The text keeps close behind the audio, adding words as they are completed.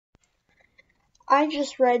I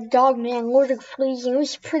just read Dogman, Lord of Fleas, and it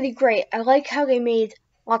was pretty great. I like how they made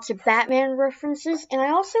lots of Batman references, and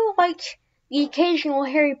I also liked the occasional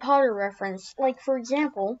Harry Potter reference. Like, for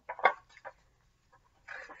example,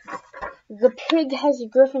 the pig has a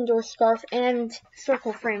Gryffindor scarf and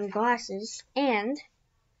circle frame glasses, and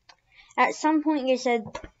at some point they said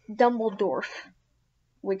Dumbledore,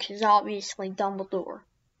 which is obviously Dumbledore,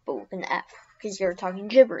 but with an F, because they're talking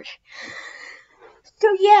gibberish. So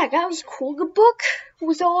yeah, that was cool. The book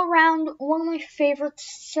was all around one of my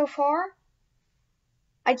favorites so far.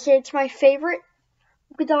 I'd say it's my favorite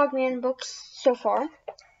of the Dogman books so far.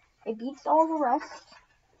 It beats all the rest.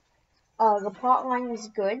 The plotline was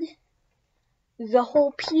good. The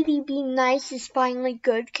whole Petey being nice is finally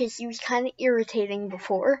good because he was kind of irritating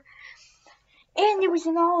before. And it was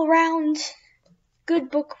an all-around good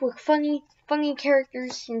book with funny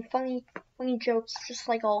characters and funny jokes, just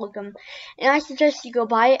like all of them. And I suggest you go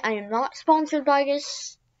buy it. I am not sponsored by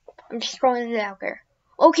this. I'm just throwing it out there.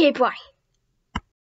 Okay, bye.